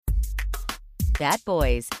Bat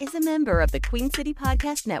Boys is a member of the Queen City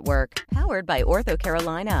Podcast Network, powered by Ortho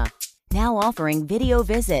Carolina. Now offering video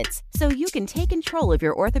visits so you can take control of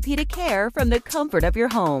your orthopedic care from the comfort of your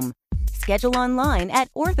home. Schedule online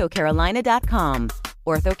at orthocarolina.com.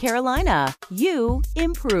 Ortho Carolina, you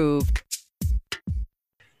improved.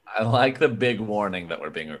 I like the big warning that we're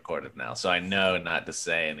being recorded now, so I know not to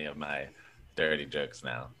say any of my dirty jokes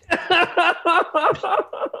now.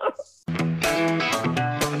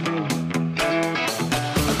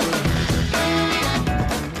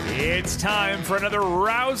 It's time for another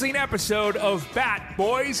rousing episode of Bat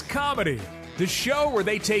Boys Comedy, the show where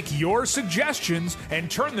they take your suggestions and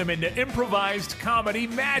turn them into improvised comedy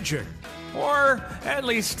magic. Or at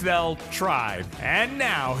least they'll try. And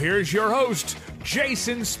now, here's your host,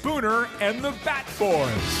 Jason Spooner and the Bat Boys.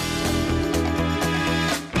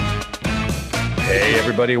 Hey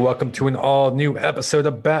everybody, welcome to an all-new episode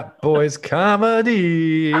of Bat Boys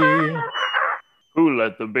Comedy. Who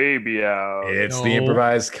let the baby out? It's the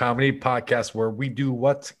improvised comedy podcast where we do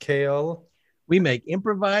what, Kale? We make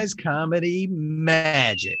improvised comedy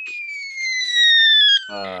magic.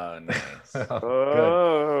 Oh, nice.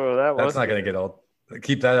 Oh, That's not going to get old.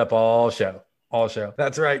 Keep that up all show.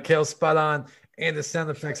 That's right, Kale, spot on. And the sound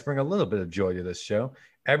effects bring a little bit of joy to this show.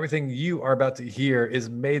 Everything you are about to hear is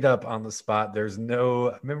made up on the spot. There's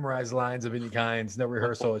no memorized lines of any kinds, no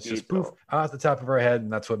rehearsal. It's just poof off the top of our head,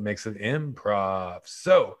 and that's what makes it improv.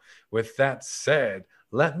 So, with that said,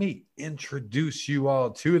 let me introduce you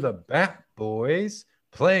all to the Bat Boys.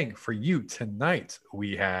 Playing for you tonight,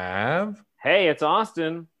 we have... Hey, it's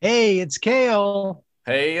Austin. Hey, it's Kale.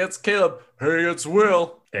 Hey, it's Caleb. Hey, it's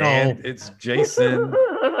Will. And it's Jason.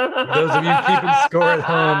 Those of you keeping score at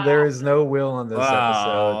home, there is no Will on this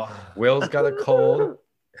episode. Will's got a cold.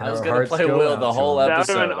 I was going to play Will the whole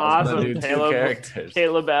episode. That would have been awesome. Do two characters.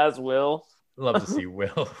 Caleb as Will. Love to see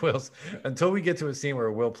Will's until we get to a scene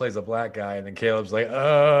where Will plays a black guy and then Caleb's like,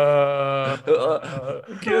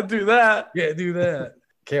 can't do that. Can't do that.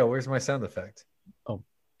 Kale, where's my sound effect? Oh.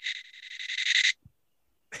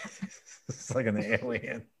 It's like an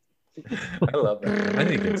alien. I love that. I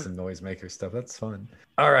need to get some noisemaker stuff. That's fun.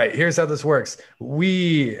 All right, here's how this works.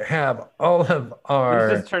 We have all of our...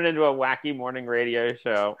 This just turned into a wacky morning radio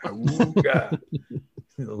show.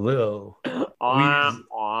 Lil.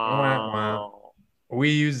 We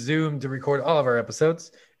use Zoom to record all of our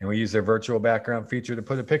episodes, and we use their virtual background feature to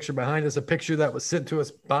put a picture behind us, a picture that was sent to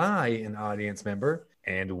us by an audience member,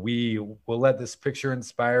 and we will let this picture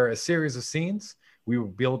inspire a series of scenes. We will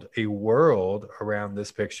build a world around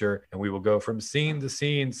this picture, and we will go from scene to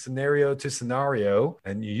scene, scenario to scenario.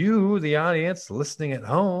 And you, the audience, listening at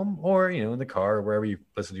home or, in the car or wherever you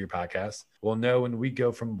listen to your podcast, will know when we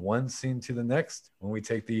go from one scene to the next. When we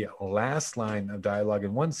take the last line of dialogue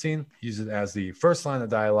in one scene, use it as the first line of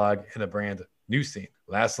dialogue in a brand new scene.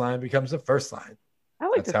 Last line becomes the first line. I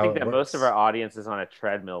like to think that most of our audience is on a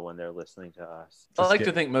treadmill when they're listening to us. I like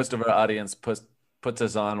to think most of our audience puts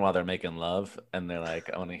us on while they're making love, and they're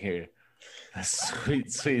like, I want to hear the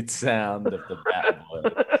sweet, sweet sound of the Bat Boy.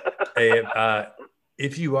 Hey,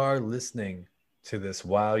 if you are listening to this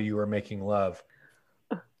while you are making love,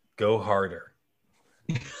 go harder.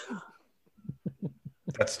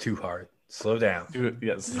 That's too hard. Slow down.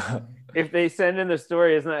 Yes. If they send in the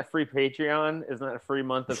story, isn't that free Patreon? Isn't that a free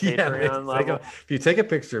month of Patreon level? If you take a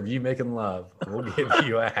picture of you making love, we'll give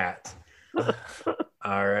you a hat.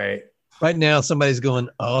 All right. Right now, somebody's going,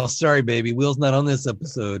 oh, sorry, baby. Will's not on this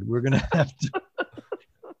episode. We're going to have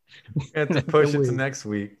to push it to next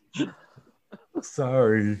week.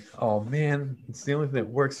 Sorry. Oh, man. It's the only thing that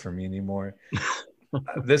works for me anymore.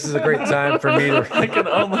 This is a great time for me to... I can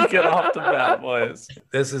only get off the Bat Boys.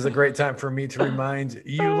 This is a great time for me to remind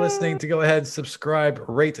you listening to go ahead, subscribe,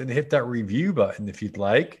 rate, and hit that review button if you'd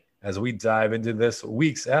like, as we dive into this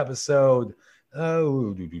week's episode.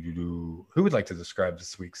 Who would like to describe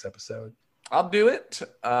this week's episode? I'll do it.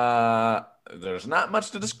 There's not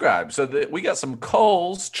much to describe. So we got some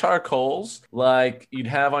charcoals, like you'd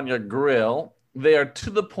have on your grill. They are to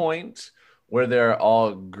the point where they're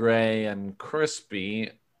all gray and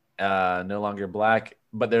crispy, no longer black,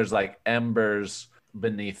 but there's like embers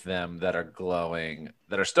beneath them that are glowing,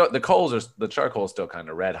 that are still, the charcoal is still kind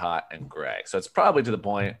of red hot and gray. So it's probably to the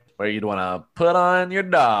point where you'd want to put on your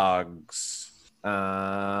dogs.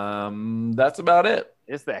 That's about it.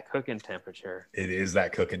 It's that cooking temperature. It is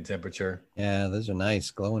that cooking temperature. Yeah, those are nice.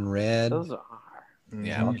 Glowing red. Those are.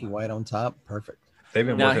 Yeah. Milky white on top. Perfect. They've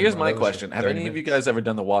been now, here's my question. Have any of you guys ever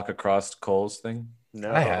done the walk across coals thing?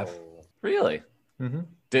 No. I have. Really? Mm-hmm.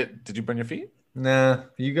 Did you burn your feet? Nah,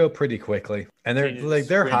 you go pretty quickly. And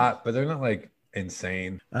they're hot, but they're not like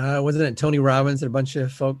insane. Wasn't it Tony Robbins and a bunch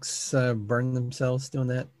of folks burned themselves doing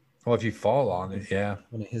that? Well, if you fall on it, yeah.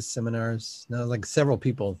 One of his seminars. No, like several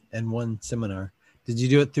people in one seminar. Did you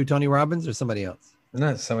do it through Tony Robbins or somebody else?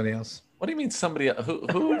 No, somebody else. What do you mean somebody who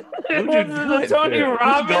Was you it the Tony Who's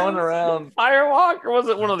Robbins going around? Firewalk, or was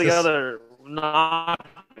it one of the other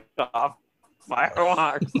knockoff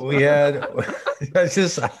firewalks? We had.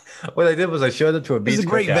 What I did was I showed up to a beach. It's a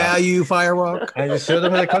great cookout. value firewalk. I just showed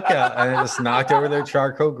them at a cookout and I just knocked over their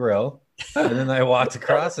charcoal grill. And then I walked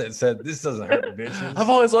across it and said, "This doesn't hurt, bitches." I've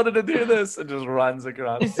always wanted to do this, and just runs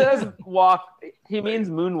across. He says walk. He means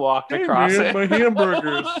moonwalk across it. My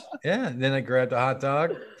hamburgers. Yeah. And then I grabbed a hot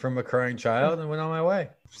dog from a crying child and went on my way.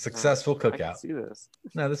 Successful I can cookout. see this.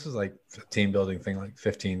 No, this was like a team building thing like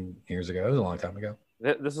 15 years ago. It was a long time ago.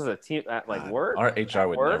 This is a team at like work. Our HR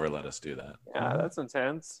would Work? never let us do that. Yeah, that's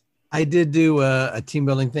intense. I did do a team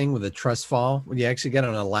building thing with a trust fall where you actually get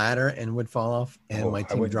on a ladder and would fall off, and my I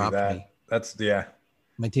team wouldn't do dropped that. me. That's, yeah.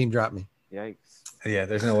 My team dropped me. Yikes. Yeah,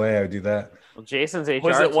 there's no way I would do that. Well, Jason's HR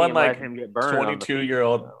Was it team one let like him get burned. on the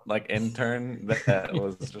 22-year-old field. like intern that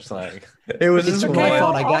was just like It was It's just my one.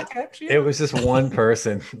 fault. I got It was just one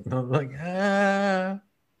person. I'm like, ah.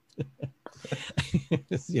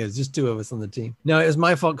 yeah, it's just two of us on the team. No, it was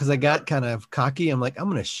my fault because I got kind of cocky. I'm like, I'm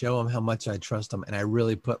going to show them how much I trust them. And I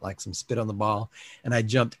really put like some spit on the ball and I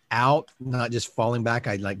jumped out, not just falling back.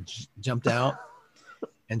 I like jumped out.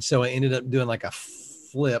 And so I ended up doing like a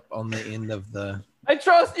flip on the end of the. I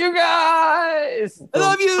trust you guys. I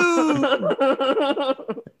love you.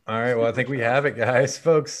 All right. Well, I think we have it, guys.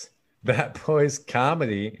 Folks, Bat Boys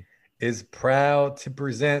Comedy is proud to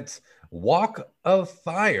present Walk of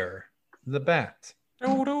Fire, the Bat.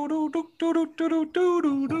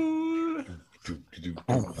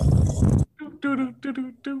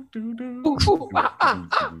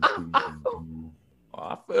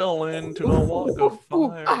 I fell into a walk of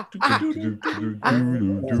fire.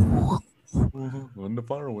 When the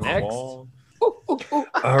fire went Next. long.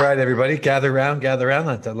 All right, everybody, gather around.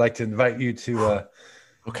 I'd like to invite you to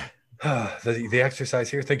Okay. the exercise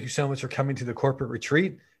here. Thank you so much for coming to the corporate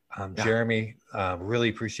retreat. Jeremy, really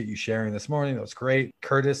appreciate you sharing this morning. That was great.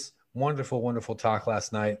 Curtis, wonderful talk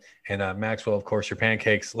last night. And Maxwell, of course, your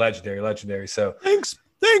pancakes, legendary. So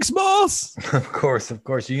Thanks, boss. of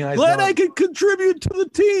course, you guys Glad know- I could contribute to the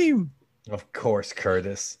team. Of course,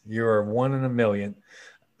 Curtis, you are one in a million.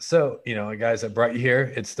 So, guys, I brought you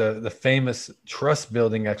here. It's the famous trust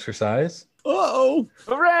building exercise. Uh-oh.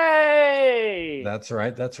 Hooray! That's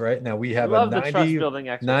right. Now we have Love a the trust building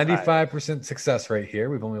exercise. 95% success rate here.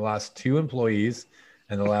 We've only lost 2 employees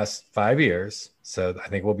in the last 5 years. So I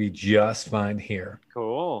think we'll be just fine here.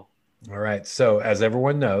 Cool. All right. So as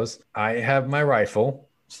everyone knows, I have my rifle.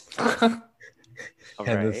 All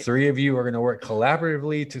And the right. 3 of you are going to work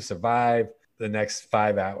collaboratively to survive the next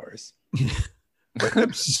 5 hours.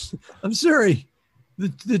 I'm sorry.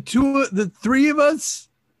 The 3 of us,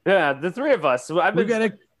 Yeah, the 3 of us. I've we been got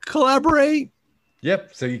to collaborate.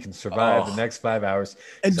 Yep. So you can survive the next 5 hours.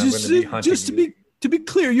 And 'cause I'm just, gonna be hunting just you. to be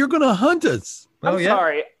clear, you're going to hunt us. Oh,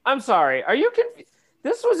 yeah. I'm sorry. Are you confused?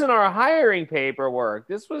 This was in our hiring paperwork.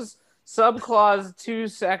 This was subclause 2,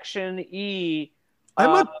 section E.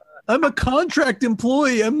 I'm a contract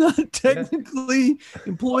employee. I'm not technically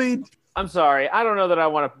employed. I'm sorry. I don't know that I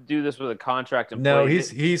want to do this with a contract employee. No,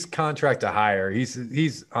 he's contract to hire.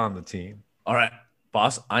 He's on the team. All right,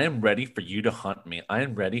 boss, I am ready for you to hunt me. I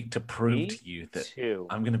am ready to prove Me to you that too.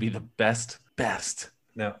 I'm going to be the best.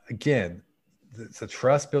 Now, again, it's a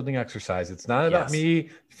trust building exercise. It's not about Yes. me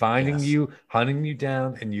finding Yes. you, hunting you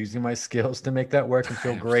down, and using my skills to make that work and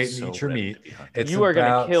feel I'm great so and eat your ready meat. to be hunted. It's You are going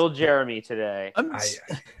about- to kill Jeremy today.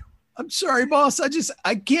 I'm sorry, boss.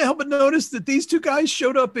 I can't help but notice that these 2 guys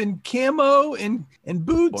showed up in camo and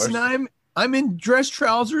boots, Boris? and I'm in dress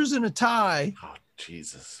trousers and a tie. Oh,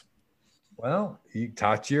 Jesus. Well, you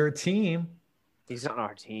talk to your team. He's on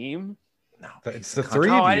our team. No. It's the He's 3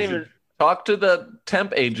 Oh, of I you. didn't even. Talk to the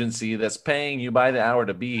temp agency that's paying you by the hour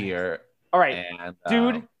to be here. All right, And,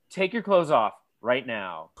 dude, take your clothes off right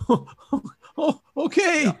now. Oh,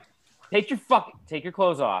 okay. Yeah. Take your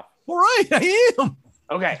clothes off. All right, I am.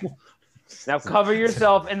 Okay. Now cover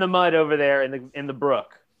yourself in the mud over there in the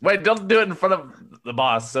brook. Wait, don't do it in front of the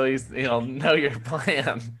boss so he'll know your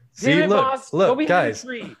plan. See, Damn it, boss. Go look, behind the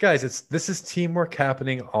tree. guys, this is teamwork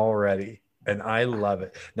happening already, and I love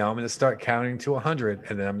it. Now I'm going to start counting to 100,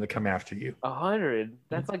 and then I'm going to come after you. 100.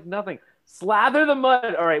 That's like nothing. Slather the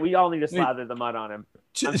mud. All right, we all need to slather the mud on him.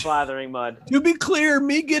 I'm slathering mud. To be clear,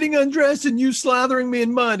 me getting undressed and you slathering me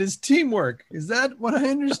in mud is teamwork. Is that what I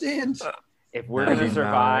understand? If we're going to 99,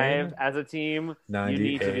 survive as a team, you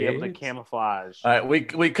need to be able to 98. camouflage. All right,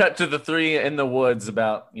 we cut to the three in the woods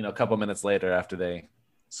about a couple minutes later after they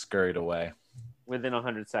scurried away. Within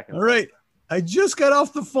 100 seconds. All right. I just got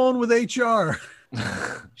off the phone with HR.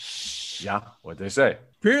 Yeah, what'd they say?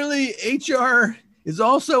 Apparently, HR is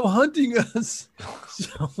also hunting us.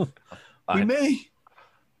 So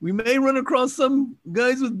we may run across some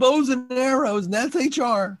guys with bows and arrows, and that's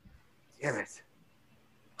HR. Damn it.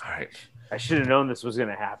 All right. I should have known this was going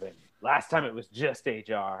to happen. Last time it was just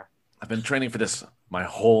HR. I've been training for this my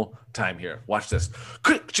whole time here. Watch this.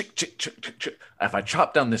 If I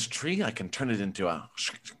chop down this tree, I can turn it into a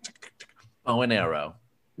bow and arrow.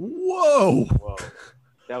 Whoa. Whoa.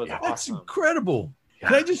 That was That's awesome. incredible. Yeah.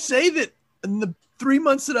 Can I just say that in the 3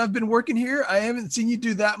 months that I've been working here, I haven't seen you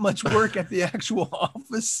do that much work at the actual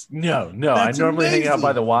office. No. That's I normally hang out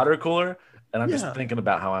by amazing. the water cooler, and I'm just Yeah. thinking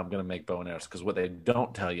about how I'm going to make bow and arrows. Because what they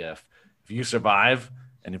don't tell you, if you survive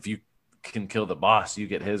and if you can kill the boss, you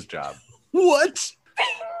get his job. What?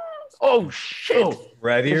 Oh, shit.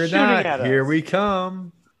 Ready They're or shooting not, at us. here we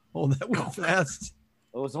come. Oh, that went fast.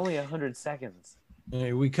 It was only 100 seconds.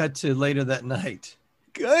 Hey, we cut to later that night.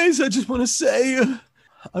 Guys, I just want to say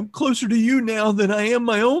I'm closer to you now than I am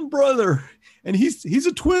my own brother. And he's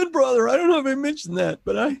a twin brother. I don't know if I mentioned that,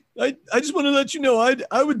 but I just want to let you know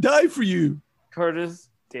I would die for you. Curtis,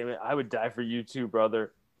 damn it, I would die for you too,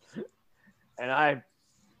 brother. And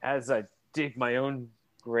as I dig my own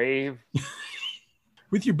grave.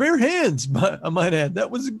 With your bare hands, I might add.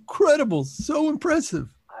 That was incredible. So impressive.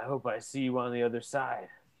 I hope I see you on the other side.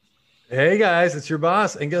 Hey guys, it's your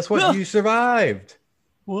boss, and guess what? No. You survived.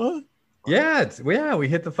 What? Yeah, we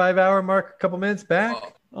hit the 5-hour mark a couple minutes back.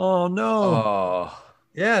 Oh, no. Oh,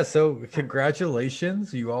 Yeah, so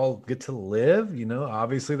congratulations. You all get to live.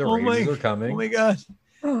 Obviously the raises are coming. Oh, my God.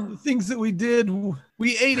 The things that we did.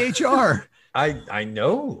 We ate HR. I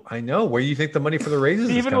know. Where do you think the money for the raises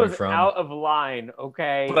is Steven coming was from? out of line,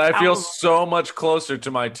 okay? but I feel Out of- so much closer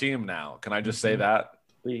to my team now. Can I just say that?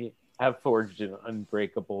 We have forged an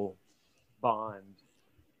unbreakable bond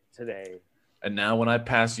today. And now when I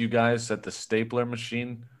pass you guys at the stapler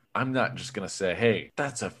machine, I'm not just going to say, hey,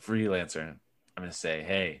 that's a freelancer. I'm going to say,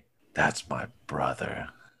 hey, that's my brother.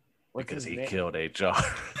 What's Because his he name? killed HR.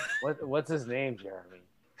 What's his name, Jeremy?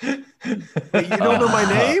 Wait, you don't know my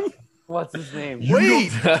name? What's his name?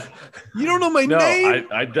 Wait, you don't know my no, name?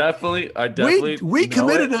 I definitely We know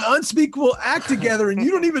committed it. an unspeakable act together, and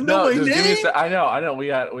you don't even know No, my just give me a name? sec. I know. We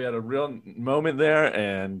had a real moment there,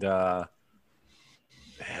 and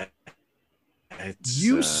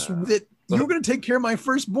it's That you were going to take care of my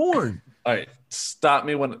firstborn. all right. Stop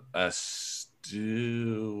me when a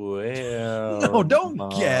stew. No, don't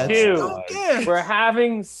guess. Stew. Don't guess. We're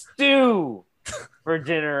having stew for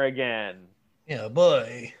dinner again. Yeah,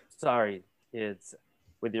 boy. Sorry, kids.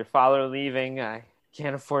 With your father leaving, I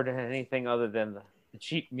can't afford anything other than the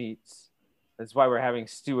cheap meats. That's why we're having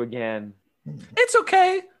stew again. It's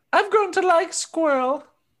okay. I've grown to like squirrel.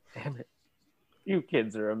 Damn it. You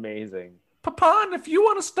kids are amazing. Papa, and if you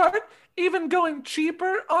want to start even going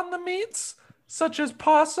cheaper on the meats, such as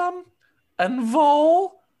possum and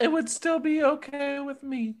vole, it would still be okay with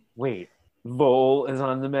me. Wait, vole is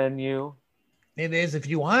on the menu? It is if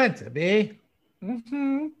you want to be.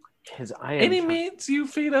 Mm-hmm. Because I am. Any meats you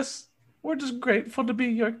feed us, we're just grateful to be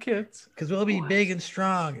your kids. Because we'll be big and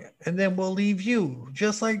strong, and then we'll leave you,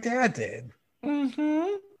 just like Dad did.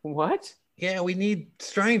 Mm-hmm. What? Yeah, we need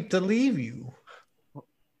strength to leave you.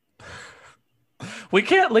 We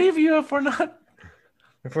can't leave you if we're not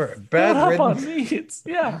If we're bad up on bedridden, meats.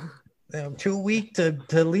 Yeah. I'm too weak to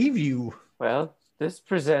leave you. Well, this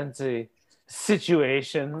presents a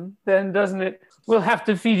situation, then, doesn't it? We'll have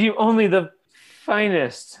to feed you only the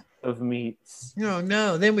finest of meats.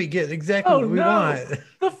 No, then we get exactly Oh, what we no. want.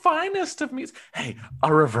 The finest of meats. Hey,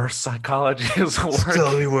 our reverse psychology is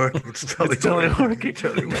working. working. It's totally working.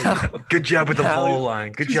 Good job with the Now vole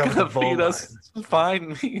line. Good She's job with gonna the vole feed line. us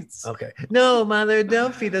fine meats. Okay. No, Mother,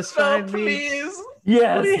 don't feed us No, fine meat. please.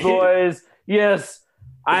 Yes, Please. boys. Yes,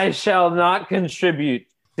 I shall not contribute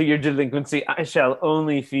to your delinquency. I shall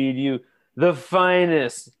only feed you the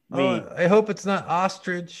finest meat. I hope it's not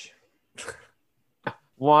ostrich.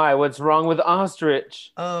 Why? What's wrong with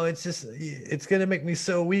ostrich? Oh, it's gonna make me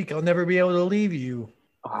so weak. I'll never be able to leave you.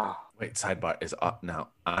 Oh, Wait, sidebar is now.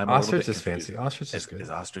 I'm a little Ostrich bit is confused. fancy. Ostrich is good. Is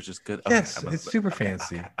ostrich is good? Yes, I'm it's super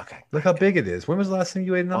fancy. Okay. Look how big it is. When was the last time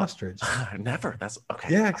you ate an ostrich? Never. That's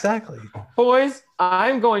okay. Yeah, exactly. boys,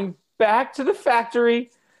 I'm going back to the factory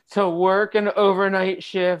to work an overnight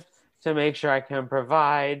shift to make sure I can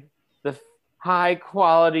provide the high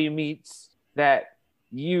quality meats that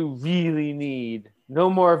you really need. No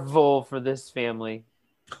more vole for this family.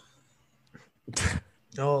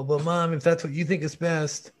 Oh, well, Mom, if that's what you think is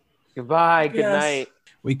best. Goodbye. Good Yes. night.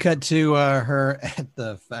 We cut to her at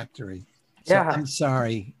the factory. So Yeah. I'm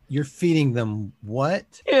sorry. You're feeding them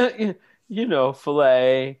what? You know,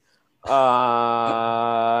 filet,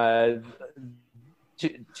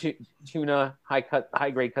 tuna,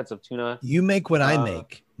 high grade cuts of tuna. You make what I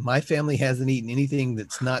make. My family hasn't eaten anything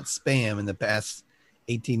that's not spam in the past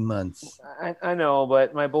 18 months. I know,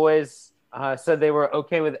 but my boys said they were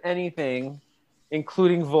okay with anything,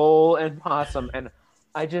 including vole and possum, and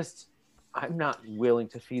I'm not willing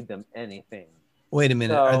to feed them anything. Wait a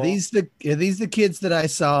minute. So- Are these the kids that I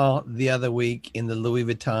saw the other week in the Louis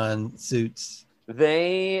Vuitton suits?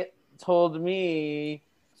 They told me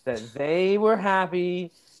that they were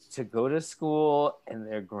happy to go to school and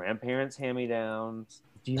their grandparents' hand-me-downs.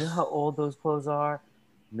 Do you know how old those clothes are?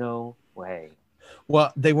 No way.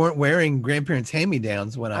 Well, they weren't wearing grandparents'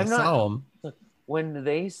 hand-me-downs when I I'm not- saw them. When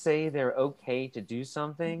they say they're okay to do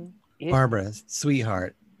something, Barbara,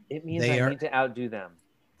 sweetheart, it means they I are- need to outdo them.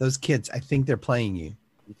 those kids, I think they're playing you.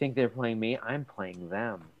 You think they're playing me? I'm playing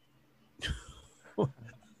them.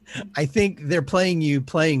 I think they're playing you,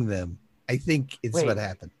 playing them. I think it's Wait. what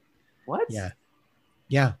happened. What? Yeah.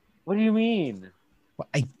 Yeah. What do you mean? Well,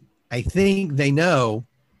 I think they know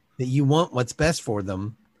that you want what's best for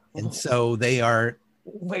them. And so they are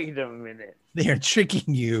Wait a minute.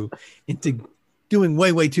 tricking you into doing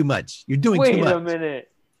way too much. You're doing Wait too much. a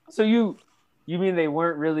minute. So you mean they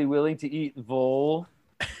weren't really willing to eat vole?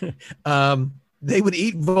 They would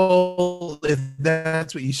eat vole if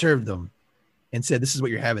that's what you served them and said, this is what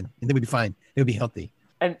you're having. And they would be fine. They would be healthy.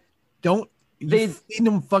 And don't they- you feeding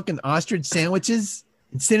them fucking ostrich sandwiches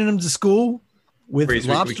and sending them to school with Freeze,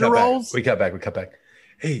 lobster rolls? We cut back.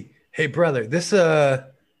 Hey, brother, this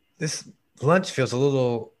lunch feels a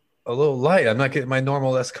little light. I'm not getting my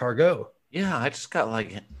normal escargot. Yeah, I just got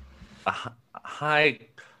like a high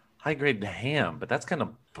grade ham, but that's kind of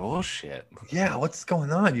bullshit. Yeah, what's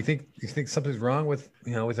going on? You think something's wrong with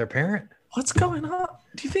their parent? What's going on?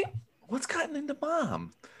 Do you think what's gotten into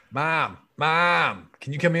Mom? Mom,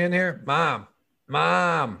 can you come in here? Mom.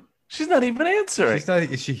 She's not even answering.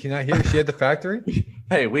 Is she not here? Is she at the factory?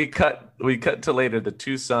 Hey, we cut to later the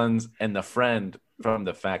two sons and the friend from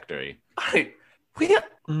the factory.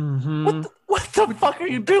 Mhm. What the fuck are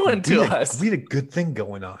you doing to us? We had a good thing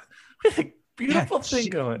going on. We had a beautiful Yeah, thing she-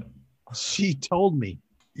 going. She told me,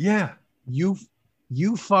 Yeah. you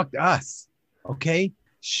fucked us. Okay.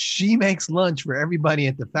 She makes lunch for everybody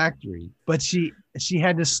at the factory, but she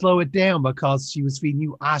had to slow it down because she was feeding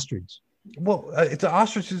you ostrich. Well, it's an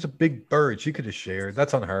ostrich is a big bird. She could have shared.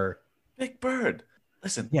 That's on her. Big Bird.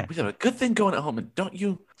 Listen, Yeah. we got a good thing going at home, and don't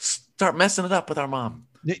you start messing it up with our mom.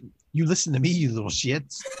 You listen to me, you little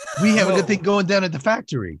shits. We have a good thing going down at the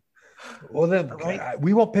factory. Well, then Right.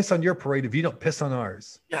 we won't piss on your parade if you don't piss on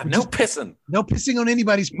ours. Yeah, no pissing. No pissing on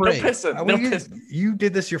anybody's No parade. pissing. Well, No you, pissing. you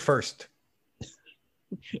did this your first.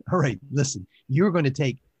 All right, listen, you're going to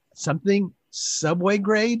take something Subway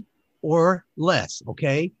grade or less,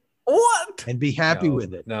 okay? What? And be happy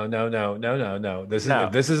with it. No. This No.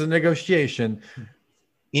 is a negotiation.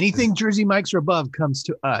 Anything Jersey Mike's or above comes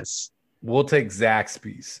to us. We'll take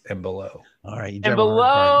Zaxby's and below. All right. you And drive a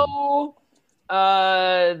hard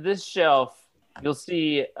bargain. below this shelf, you'll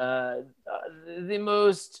see the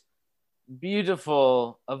most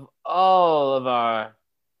beautiful of all of our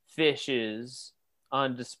fishes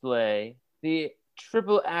on display, the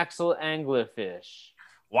triple axle anglerfish.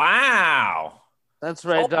 Wow. That's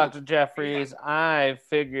right, Oh, Dr. Jeffries. I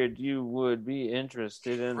figured you would be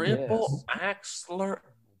interested in Triple this. axler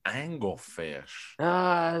anglefish.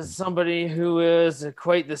 Somebody who is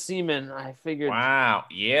quite the seaman, I figured. Wow.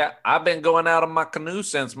 Yeah, I've been going out on my canoe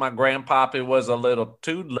since my grandpappy was a little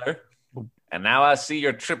toodler. And now I see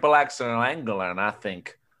your triple axler angler, and I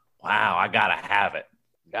think, wow, I gotta have it.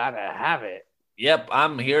 Gotta have it. Yep,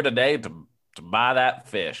 I'm here today to buy that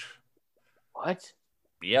fish. What?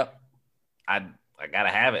 Yep. I gotta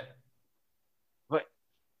have it.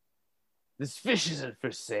 This fish isn't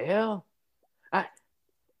for sale?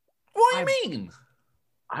 What do you mean?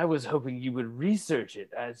 I was hoping you would research it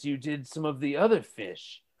as you did some of the other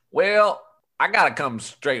fish. Well, I gotta come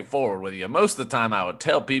straight forward with you. Most of the time, I would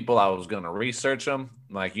tell people I was gonna research them,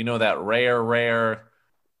 like that rare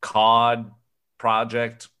cod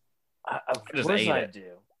project. Of just course ate I it.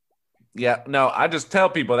 do. Yeah, no, I just tell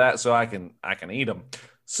people that so I can eat them.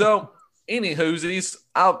 So, any hoosies,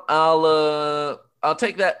 I'll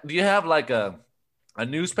take that. Do you have like a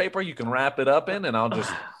newspaper you can wrap it up in, and I'll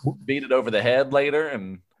just beat it over the head later?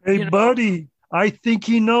 And Hey, You know- buddy, I think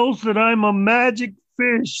he knows that I'm a magic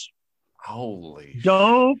fish. Holy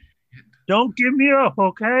Don't give me up,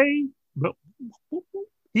 okay? But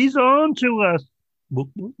he's on to us.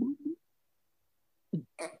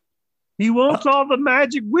 He wants all the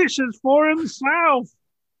magic wishes for himself.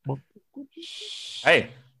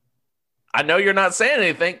 Hey, I know you're not saying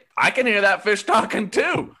anything. I can hear that fish talking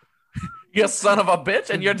too. You son of a bitch,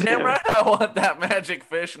 and you're damn right I want that magic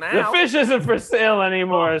fish now. The fish isn't for sale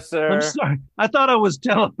anymore, sir. I'm sorry. I thought I was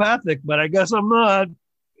telepathic, but I guess I'm not.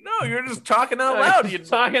 No, you're just talking out loud. You're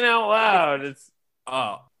talking out loud. It's.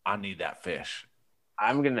 Oh, I need that fish.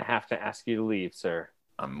 I'm gonna have to ask you to leave, sir.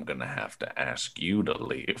 I'm gonna have to ask you to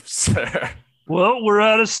leave, sir. Well, we're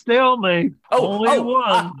at a stalemate. Only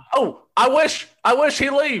one. I wish he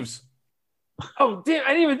leaves. Oh, damn!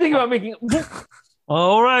 I didn't even think about making.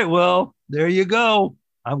 All right, well, there you go.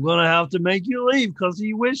 I'm going to have to make you leave because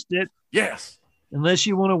he wished it. Yes. Unless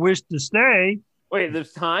you want to wish to stay. Wait,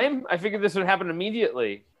 there's time? I figured this would happen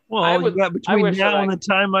immediately. Well, you got between now and the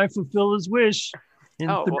time I fulfill his wish. In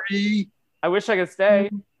 3. I wish I could stay.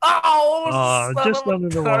 Just under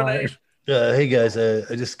the wire. Hey, guys,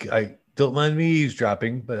 I don't mind me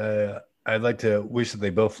eavesdropping, but I'd like to wish that they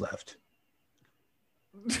both left.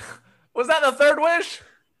 Was that the third wish?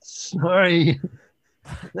 Sorry.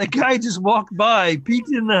 That guy just walked by,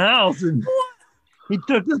 peeked in the house, and he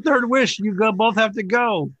took the third wish. You both have to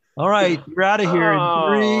go. All right, you're out of here in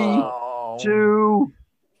 3, 2,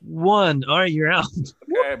 1. All right, you're out.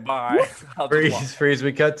 Okay, bye. Freeze.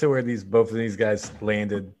 We cut to where both of these guys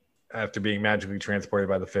landed after being magically transported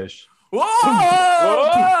by the fish. Whoa!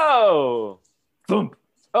 Whoa! Thump.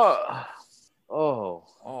 Oh.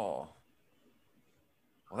 Well,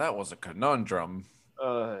 that was a conundrum.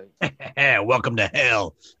 Welcome to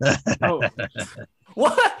hell.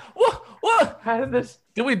 What? How did this?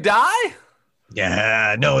 Did we die?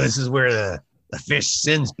 Yeah, no, this is where the fish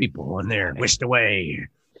sends people when they're wished away.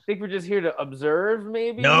 I think we're just here to observe,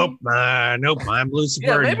 maybe? Nope. I'm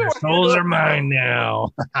Lucifer. Yeah, and your souls are mine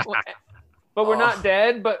now. But we're not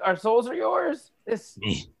dead, but our souls are yours?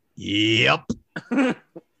 Yep.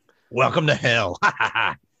 Welcome to hell.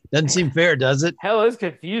 Doesn't seem fair, does it? Hell is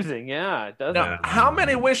confusing, yeah. It doesn't. Now, how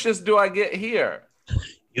many wishes do I get here?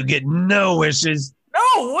 You get no wishes.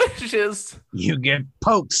 No wishes. You get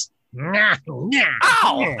pokes. Ow!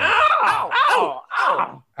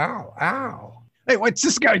 Hey, what's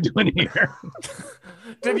this guy doing here?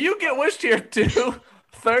 Did you get wished here too?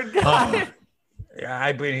 Third guy? Yeah,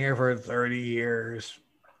 I've been here for 30 years.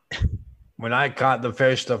 When I caught the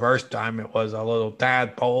fish the first time, it was a little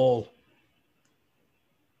tadpole.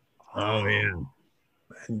 Oh, man.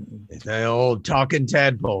 It's that old talking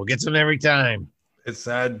tadpole. Gets him every time. It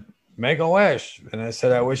said, make a wish. And I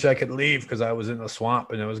said, I wish I could leave because I was in the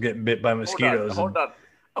swamp and I was getting bit by mosquitoes. Hold on.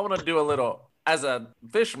 I want to do a little, as a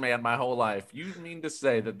fish man my whole life, you mean to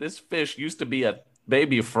say that this fish used to be a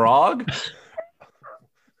baby frog?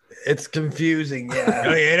 It's confusing,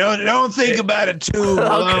 yeah. Don't think about it too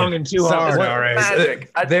long and too hard. All right.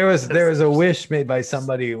 Magic. There was a wish made by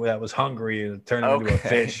somebody that was hungry and turned into a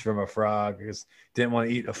fish from a frog because didn't want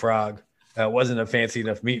to eat a frog. That wasn't a fancy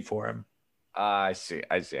enough meat for him. I see.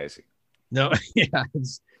 No, yeah,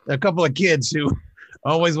 it's a couple of kids who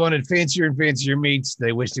always wanted fancier and fancier meats.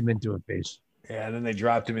 They wished him into a fish. Yeah, and then they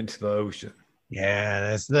dropped him into the ocean. Yeah,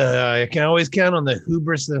 that's I can always count on the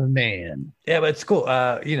hubris of man. Yeah, but it's cool.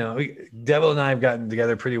 Devil and I have gotten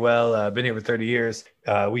together pretty well. Been here for 30 years.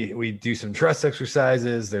 We do some trust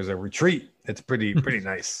exercises. There's a retreat. It's pretty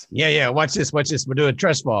nice. Yeah. Watch this. We're doing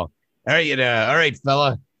trust fall. All right,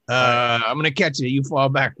 fella. I'm gonna catch you. You fall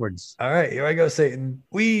backwards. All right, here I go, Satan.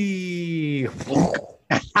 Wee. You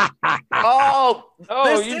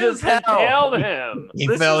just impaled him. He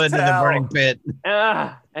fell into the burning pit.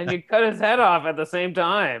 And you cut his head off at the same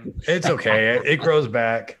time. It's okay. It grows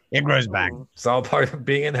back. It grows back. It's all part of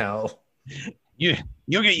being in hell. You'll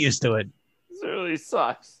get used to it. This really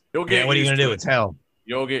sucks. You'll get what are you used gonna to do? it. It's hell.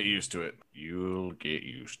 You'll get used to it.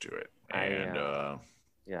 And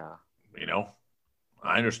Yeah.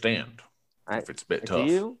 I understand. If it's a bit tough.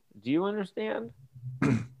 Do you understand?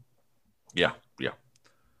 Yeah.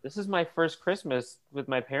 This is my first Christmas with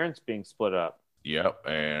my parents being split up. Yep,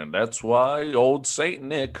 and that's why old Saint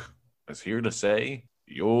Nick is here to say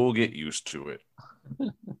you'll get used to it.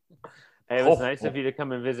 Hey, it was nice of you to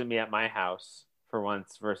come and visit me at my house for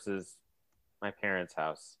once versus my parents'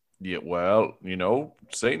 house. Yeah, well,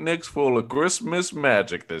 Saint Nick's full of Christmas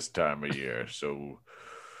magic this time of year, so...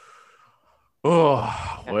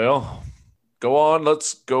 well, go on.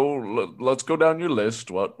 Let's go down your list.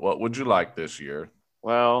 What would you like this year?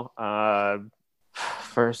 Well,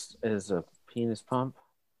 first is a penis pump.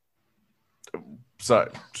 Sorry.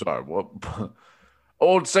 What?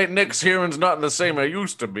 Old St. Nick's hearing's not the same I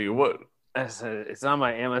used to be. What? It's on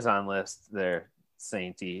my Amazon list there,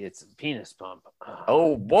 Sainty. It's a penis pump.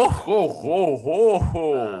 Oh, whoa, whoa, whoa,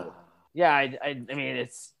 whoa. Yeah, I mean,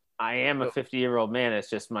 I am a 50-year-old man. It's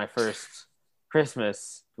just my first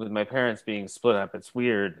Christmas with my parents being split up. It's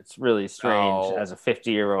weird. It's really strange as a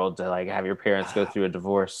 50-year-old to like have your parents go through a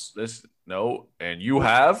divorce. No, and you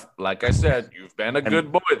have, like I said, you've been a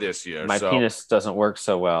good boy this year. My penis doesn't work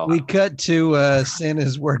so well. We cut to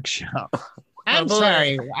Santa's workshop. I'm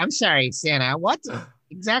sorry, Santa. What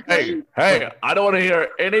exactly? Hey, I don't want to hear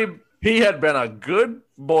any. He had been a good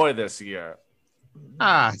boy this year.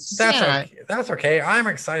 Santa. That's okay. I'm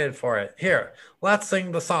excited for it. Here, let's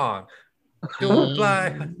sing the song. Do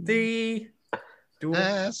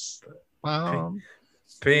Penis pump.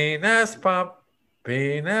 Penis pump.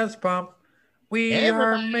 Penis pump. We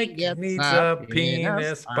Everybody are making gets needs a a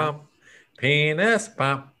penis pump. Penis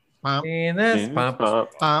pump. Pump. Penis pump.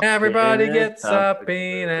 Pump. Everybody gets a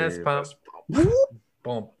penis pump.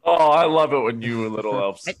 Boom. Oh, I love it when you little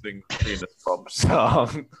elves sing penis pump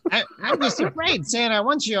song. I'm just afraid, Santa,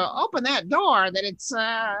 once you open that door, that it's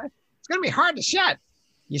going to be hard to shut.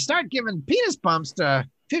 You start giving penis pumps to a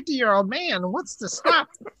 50-year-old man. What's to stop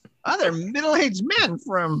other middle-aged men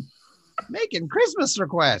from making Christmas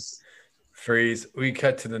requests? Freeze. We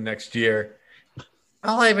cut to the next year.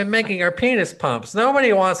 I'll even making our penis pumps.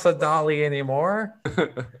 Nobody wants a dolly anymore.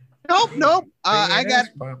 Nope. I got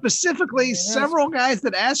specifically several guys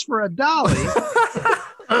that asked for a dolly.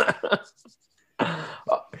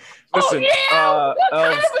 Listen, what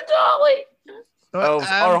kind of a dolly? Elves,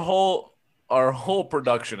 our whole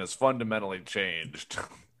production has fundamentally changed.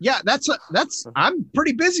 Yeah, I'm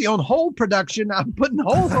pretty busy on hole production. I'm putting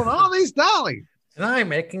holes on all these dollies. And I'm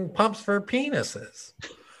making pumps for penises.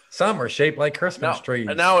 Some are shaped like Christmas trees.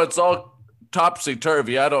 And now it's all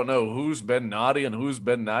topsy-turvy. I don't know who's been naughty and who's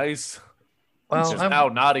been nice. Well, now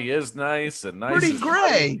naughty is nice and nice pretty is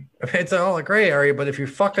gray. It's all a gray area, but if you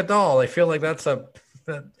fuck a doll, I feel like that's a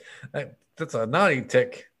naughty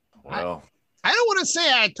tick. Well, I don't want to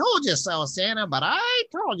say I told you so, Santa, but I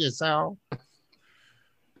told you so.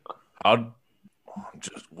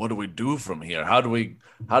 what do we do from here? How do we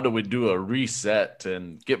do a reset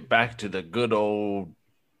and get back to the good old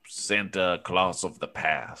Santa Claus of the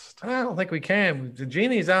past? I don't think we can. The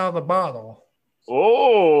genie's out of the bottle.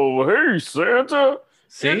 Oh, hey, Santa.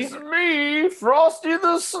 See? It's me, Frosty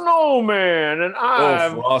the Snowman, and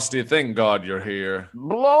I'm Frosty, thank God you're here.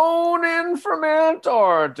 blown in from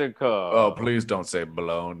Antarctica. Oh, please don't say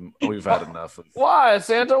blown. We've had enough of Why,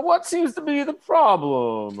 Santa? What seems to be the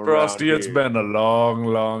problem? Frosty, around it's here? been a long,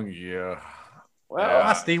 long year. Well,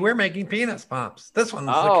 Frosty, we're making penis pumps. This one's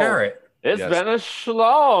the Oh. carrot. it's Yes. been a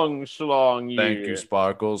schlong year. Thank you,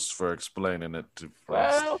 Sparkles, for explaining it to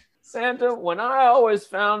Frosty. Well, Santa, when I always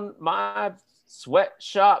found my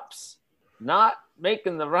sweatshops not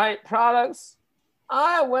making the right products,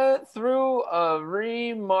 I went through a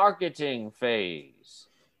remarketing phase.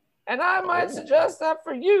 And I might suggest that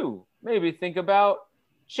for you. Maybe think about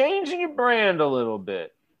changing your brand a little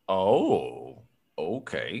bit. Oh,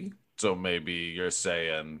 okay. So maybe you're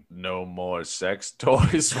saying no more sex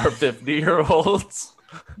toys for 50-year-olds?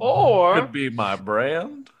 Or Could be my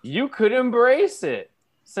brand. you could embrace it,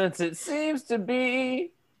 since it seems to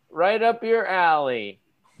be right up your alley.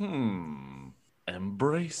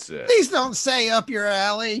 Embrace it. Please don't say up your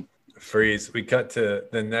alley. Freeze. We cut to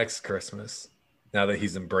the next Christmas now that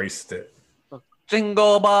he's embraced it.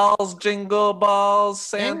 Jingle balls,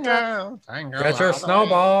 Santa. Get your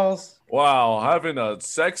snowballs. Wow, having a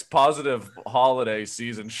sex-positive holiday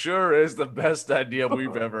season sure is the best idea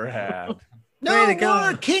we've ever had. No Way to go.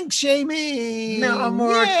 more kink shaming. No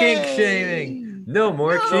more Yay. kink shaming. No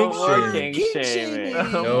more kink shaming. Kink shaming.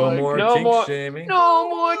 No more No kink more- shaming. No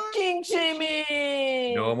more kink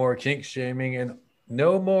shaming. No more kink shaming, and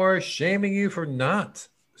no more shaming you for not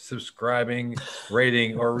subscribing,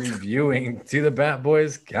 rating, or reviewing to the Bat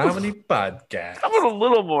Boys Comedy Podcast. I want a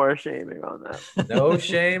little more shaming on that. No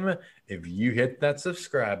shame if you hit that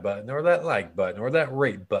subscribe button or that like button or that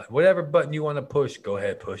rate button, whatever button you want to push, go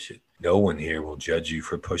ahead, push it. No one here will judge you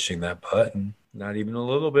for pushing that button, not even a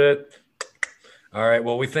little bit. All right,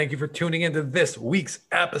 well, we thank you for tuning into this week's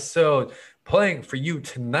episode. Playing for you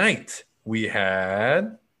tonight, we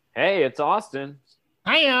had... Hey, it's Austin.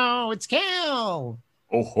 Hi-yo, it's Cal.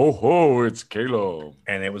 Oh, ho, ho, it's Caleb.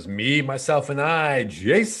 And it was me, myself, and I,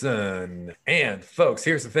 Jason. And folks,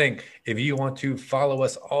 here's the thing. If you want to follow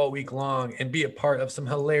us all week long and be a part of some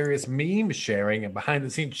hilarious meme sharing and behind the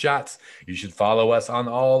scenes shots, you should follow us on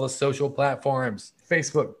all the social platforms.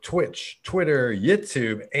 Facebook, Twitch, Twitter,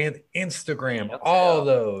 YouTube, and Instagram. All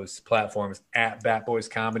those platforms at Bat Boys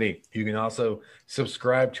Comedy. You can also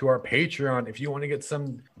subscribe to our Patreon if you want to get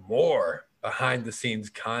some more behind the scenes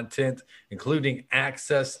content, including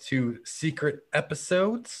access to secret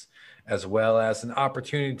episodes, as well as an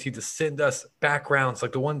opportunity to send us backgrounds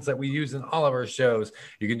like the ones that we use in all of our shows.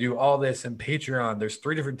 You can do all this in Patreon. There's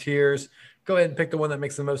 3 different tiers. Go ahead and pick the one that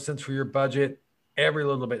makes the most sense for your budget. Every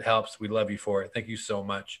little bit helps. We love you for it. Thank you so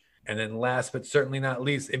much. And then last but certainly not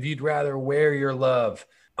least, if you'd rather wear your love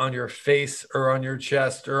on your face or on your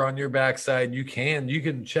chest or on your backside, you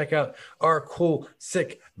can check out our cool,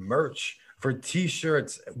 sick merch for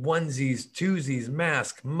t-shirts, onesies, twosies,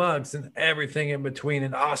 masks, mugs, and everything in between.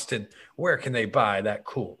 In Austin, where can they buy that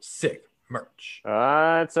cool, sick merch?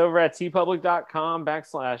 It's over at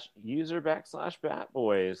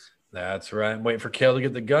tpublic.com/user/batboys. That's right. I'm waiting for Kale to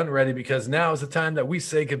get the gun ready because now is the time that we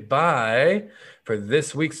say goodbye for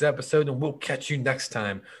this week's episode, and we'll catch you next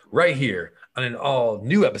time right here on an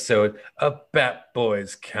all-new episode of Bat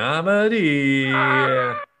Boys Comedy.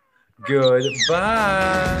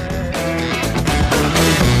 Goodbye.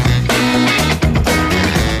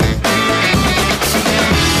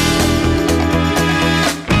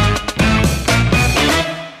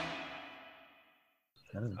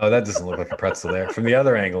 Oh, that doesn't look like a pretzel there. From the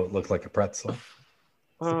other angle, it looks like a pretzel.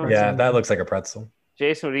 Yeah, that looks like a pretzel.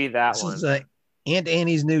 Jason would eat that This one. is Aunt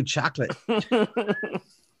Annie's new chocolate. It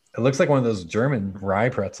looks like one of those German rye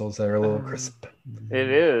pretzels that are a little crisp. It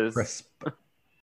is. Crisp.